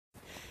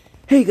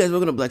Hey guys,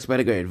 welcome to Black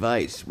Spider Guy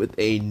Advice with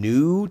a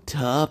new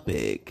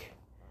topic.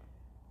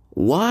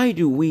 Why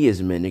do we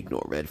as men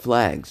ignore red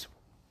flags?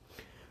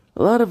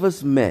 A lot of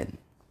us men,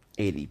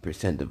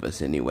 80% of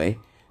us anyway,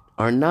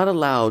 are not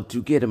allowed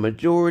to get a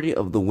majority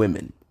of the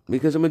women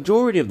because a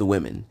majority of the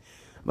women,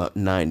 about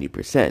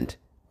 90%,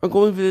 are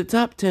going for the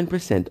top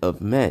 10%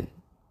 of men.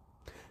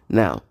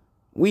 Now,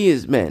 we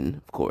as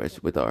men, of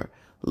course, with our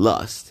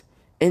lust,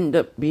 end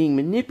up being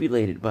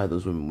manipulated by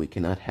those women we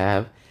cannot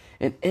have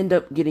and end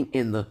up getting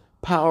in the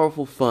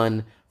powerful,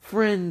 fun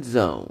friend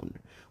zone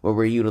where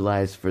we're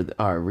utilized for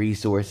our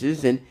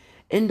resources and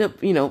end up,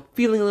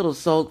 feeling a little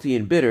salty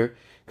and bitter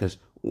because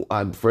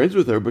I'm friends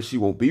with her, but she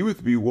won't be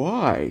with me.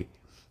 Why?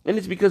 And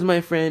it's because, my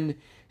friend,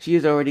 she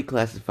has already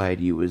classified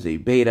you as a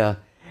beta,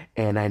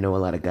 and I know a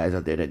lot of guys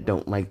out there that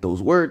don't like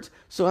those words,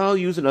 so I'll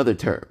use another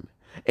term.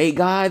 A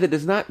guy that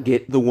does not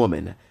get the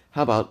woman.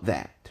 How about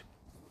that?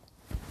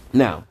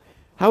 Now,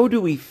 how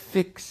do we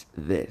fix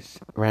this,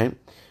 right?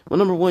 Well,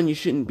 number one, you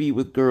shouldn't be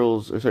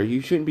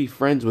you shouldn't be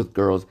friends with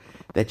girls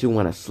that you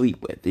want to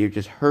sleep with. You're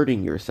just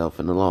hurting yourself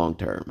in the long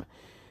term.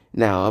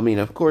 Now,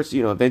 of course,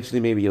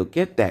 eventually maybe you'll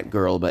get that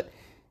girl, but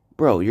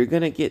bro, you're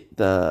gonna get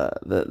the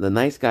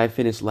nice guy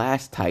finished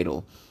last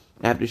title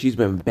after she's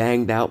been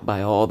banged out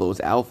by all those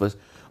alphas.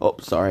 Oh,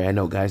 sorry, I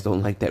know guys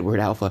don't like that word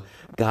alpha.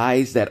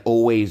 Guys that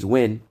always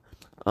win.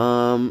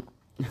 How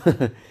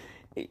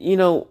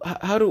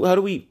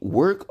do we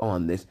work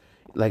on this?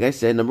 Like I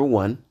said, number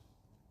one,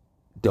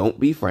 don't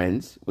be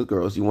friends with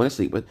girls you want to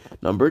sleep with.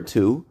 Number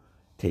two,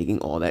 taking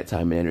all that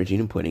time and energy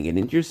and putting it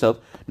into yourself.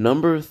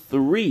 Number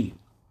three,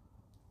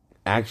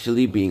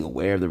 actually being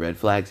aware of the red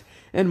flags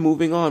and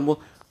moving on. Well,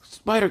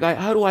 Spider Guy,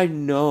 how do I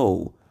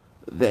know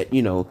that,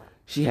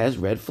 she has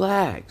red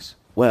flags?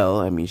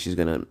 Well, she's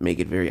going to make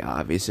it very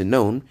obvious and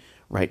known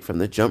right from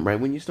the jump, right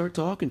when you start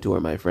talking to her,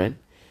 my friend.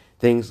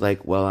 Things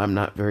like, well, I'm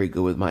not very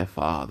good with my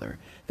father.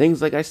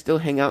 Things like I still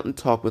hang out and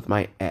talk with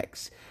my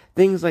ex.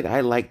 Things like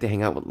I like to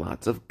hang out with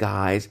lots of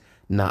guys,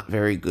 not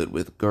very good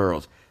with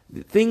girls.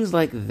 Things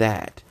like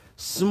that.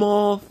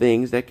 Small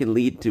things that can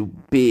lead to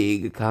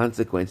big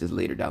consequences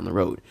later down the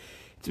road.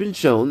 It's been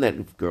shown that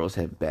if girls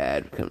have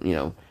bad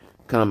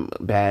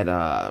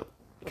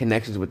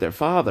connections with their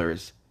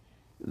fathers,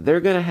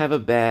 they're going to have a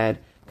bad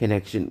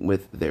connection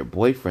with their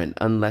boyfriend.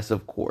 Unless,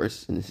 of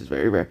course, and this is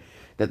very rare,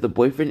 that the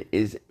boyfriend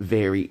is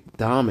very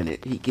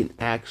dominant. He can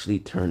actually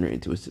turn her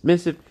into a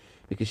submissive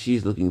because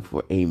she's looking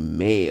for a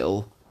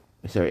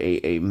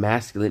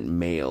masculine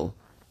male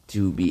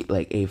to be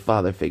like a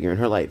father figure in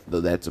her life.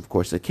 Though that's, of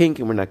course, a kink,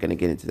 and we're not going to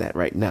get into that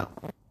right now.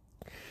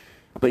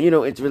 But,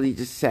 it's really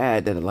just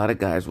sad that a lot of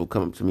guys will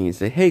come up to me and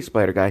say, hey,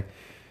 Spider Guy,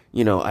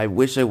 I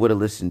wish I would have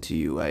listened to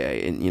you.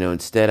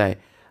 Instead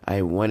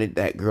I wanted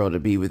that girl to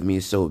be with me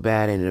so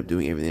bad. I ended up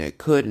doing everything I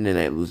could, and then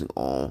I losing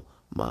all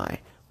my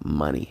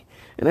money.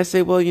 And I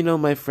say, well,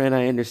 my friend,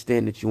 I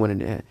understand that you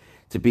wanted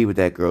to be with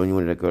that girl and you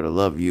wanted that girl to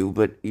love you,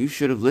 but you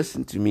should have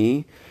listened to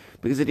me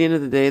because at the end of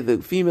the day, the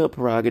female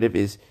prerogative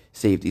is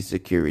safety,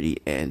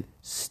 security, and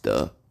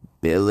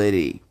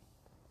stability.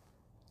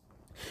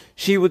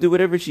 She will do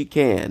whatever she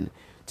can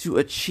to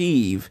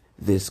achieve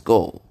this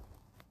goal,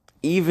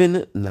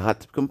 even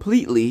not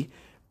completely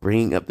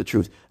bringing up the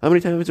truth. How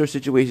many times or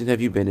situations have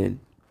you been in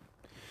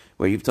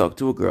where you've talked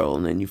to a girl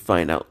and then you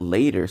find out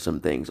later some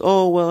things?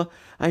 Oh, well,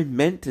 I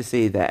meant to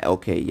say that.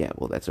 Okay, yeah,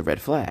 well, that's a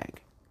red flag.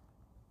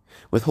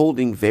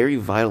 Withholding very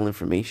vital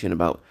information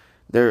about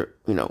their,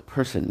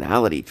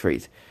 personality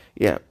traits.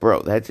 Yeah,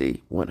 bro, that's a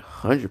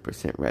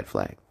 100% red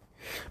flag.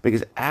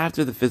 Because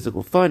after the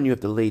physical fun, you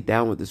have to lay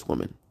down with this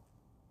woman.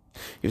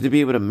 You have to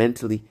be able to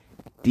mentally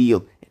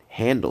deal and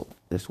handle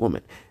this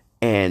woman.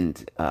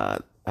 And I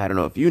don't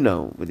know if you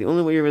know, but the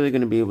only way you're really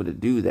going to be able to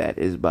do that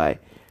is by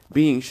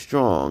being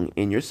strong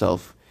in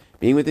yourself,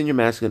 being within your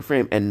masculine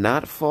frame, and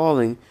not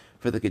falling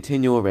for the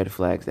continual red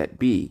flags that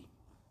be.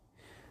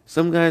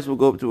 Some guys will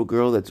go up to a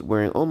girl that's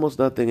wearing almost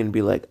nothing and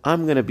be like,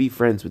 I'm going to be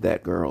friends with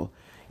that girl,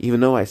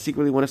 even though I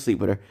secretly want to sleep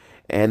with her.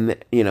 And,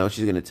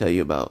 she's going to tell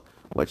you about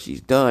what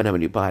she's done, how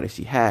many bodies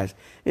she has,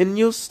 and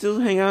you'll still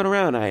hang out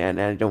around. I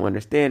don't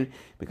understand,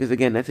 because,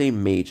 again, that's a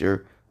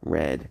major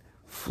red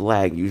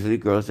flag. Usually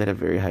girls that have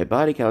very high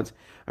body counts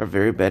are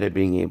very bad at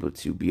being able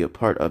to be a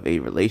part of a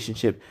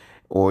relationship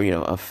or,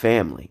 a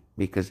family,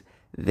 because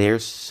they're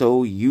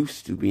so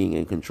used to being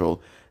in control,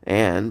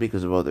 and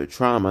because of all their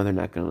trauma, they're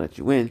not going to let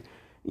you in.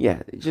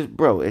 Yeah, it's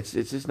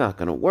just not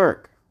going to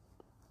work.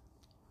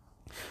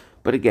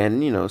 But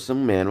again,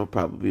 some man will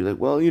probably be like,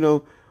 well,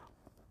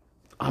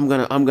 I'm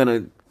going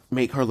to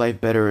make her life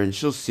better and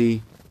she'll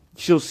see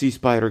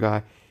Spider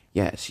Guy.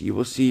 Yes, you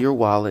will see your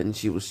wallet and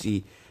she will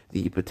see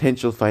the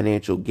potential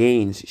financial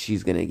gains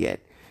she's going to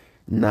get,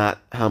 not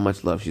how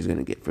much love she's going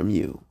to get from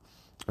you.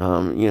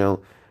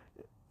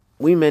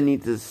 We men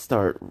need to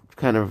start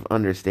kind of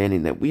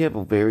understanding that we have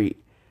a very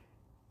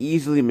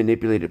easily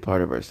manipulated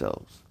part of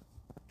ourselves.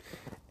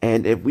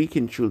 And if we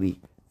can truly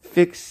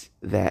fix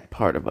that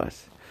part of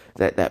us,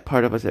 that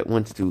part of us that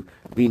wants to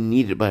be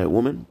needed by a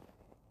woman,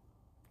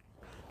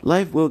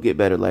 life will get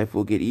better. Life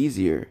will get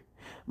easier.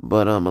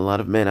 But a lot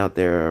of men out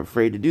there are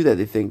afraid to do that.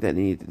 They think that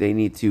they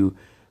need to,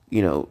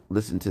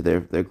 listen to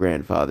their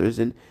grandfathers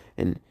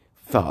and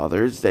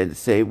fathers and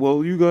say,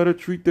 well, you gotta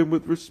treat them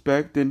with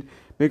respect and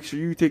make sure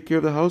you take care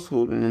of the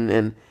household.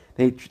 And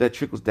that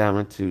trickles down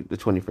into the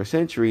 21st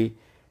century.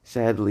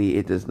 Sadly,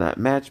 it does not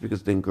match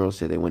because then girls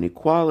say they want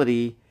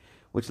equality,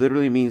 which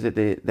literally means that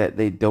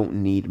they don't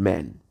need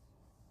men.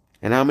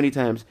 And how many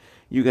times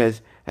you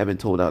guys have been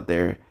told out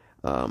there,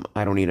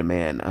 I don't need a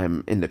man.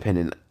 I'm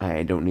independent.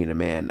 I don't need a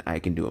man. I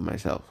can do it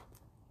myself.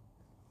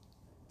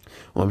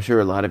 Well, I'm sure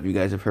a lot of you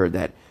guys have heard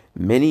that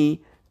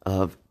many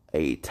of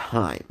a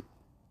time.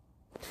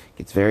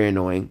 It's very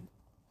annoying.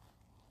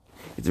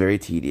 It's very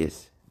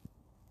tedious.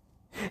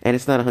 And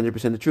it's not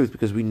 100% the truth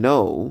because we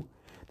know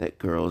that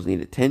girls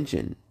need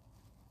attention,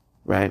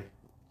 right?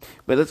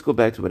 But let's go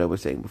back to what I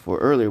was saying before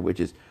earlier, which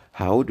is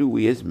how do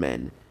we as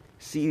men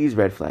see these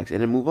red flags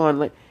and then move on?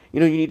 Like,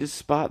 you need to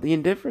spot the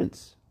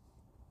indifference,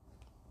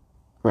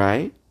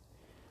 right?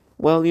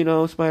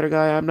 Well, Spider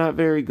Guy, I'm not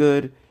very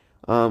good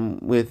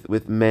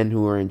with men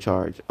who are in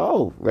charge.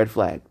 Oh, red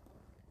flag.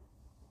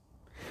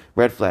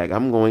 Red flag.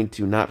 I'm going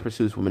to not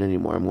pursue this woman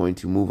anymore. I'm going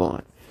to move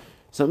on.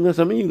 Some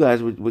of you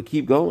guys would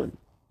keep going.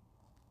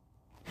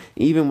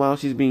 Even while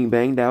she's being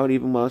banged out,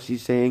 even while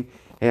she's saying,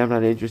 hey, I'm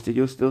not interested,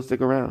 you'll still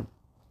stick around.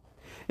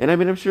 And I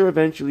mean, I'm sure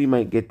eventually you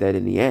might get that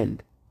in the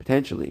end,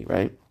 potentially,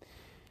 right?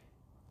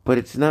 But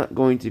it's not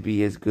going to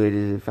be as good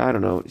as if, I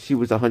don't know, she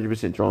was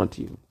 100% drawn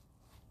to you,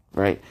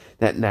 right?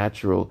 That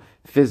natural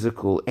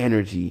physical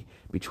energy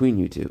between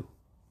you two.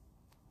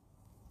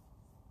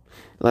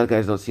 A lot of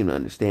guys don't seem to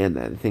understand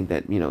that. They think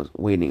that,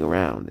 waiting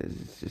around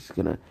is just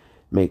going to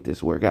make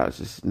this work out. It's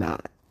just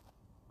not.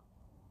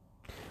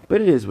 But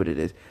it is what it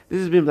is. This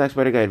has been Black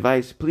Spider Guy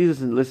Advice. Please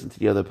listen to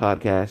the other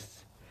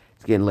podcasts.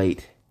 It's getting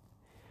late.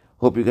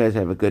 Hope you guys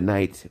have a good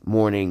night,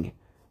 morning,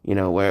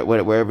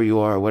 wherever you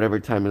are, whatever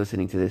time you're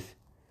listening to this.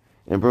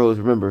 And bros,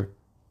 remember,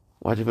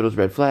 watch out for those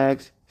red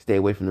flags. Stay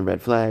away from the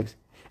red flags.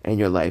 And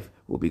your life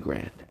will be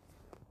grand.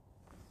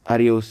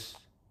 Adios,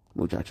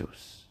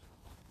 muchachos.